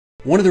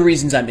One of the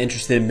reasons I'm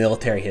interested in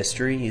military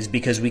history is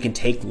because we can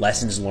take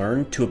lessons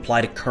learned to apply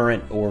to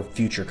current or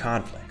future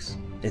conflicts.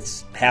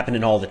 It's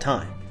happening all the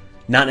time.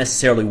 Not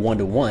necessarily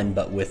one-to-one,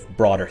 but with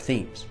broader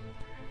themes.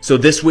 So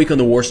this week on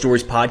the War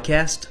Stories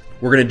podcast,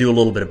 we're going to do a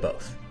little bit of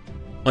both.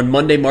 On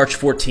Monday, March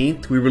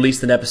 14th, we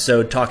released an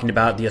episode talking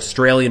about the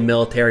Australian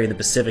military in the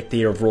Pacific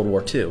theater of World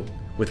War II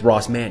with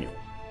Ross Manuel.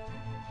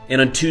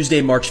 And on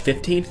Tuesday, March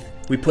 15th,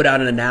 we put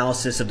out an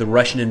analysis of the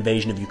Russian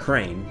invasion of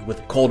Ukraine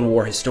with Cold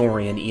War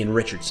historian Ian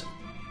Richardson.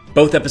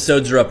 Both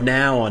episodes are up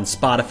now on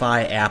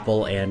Spotify,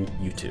 Apple, and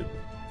YouTube.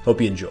 Hope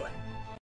you enjoy.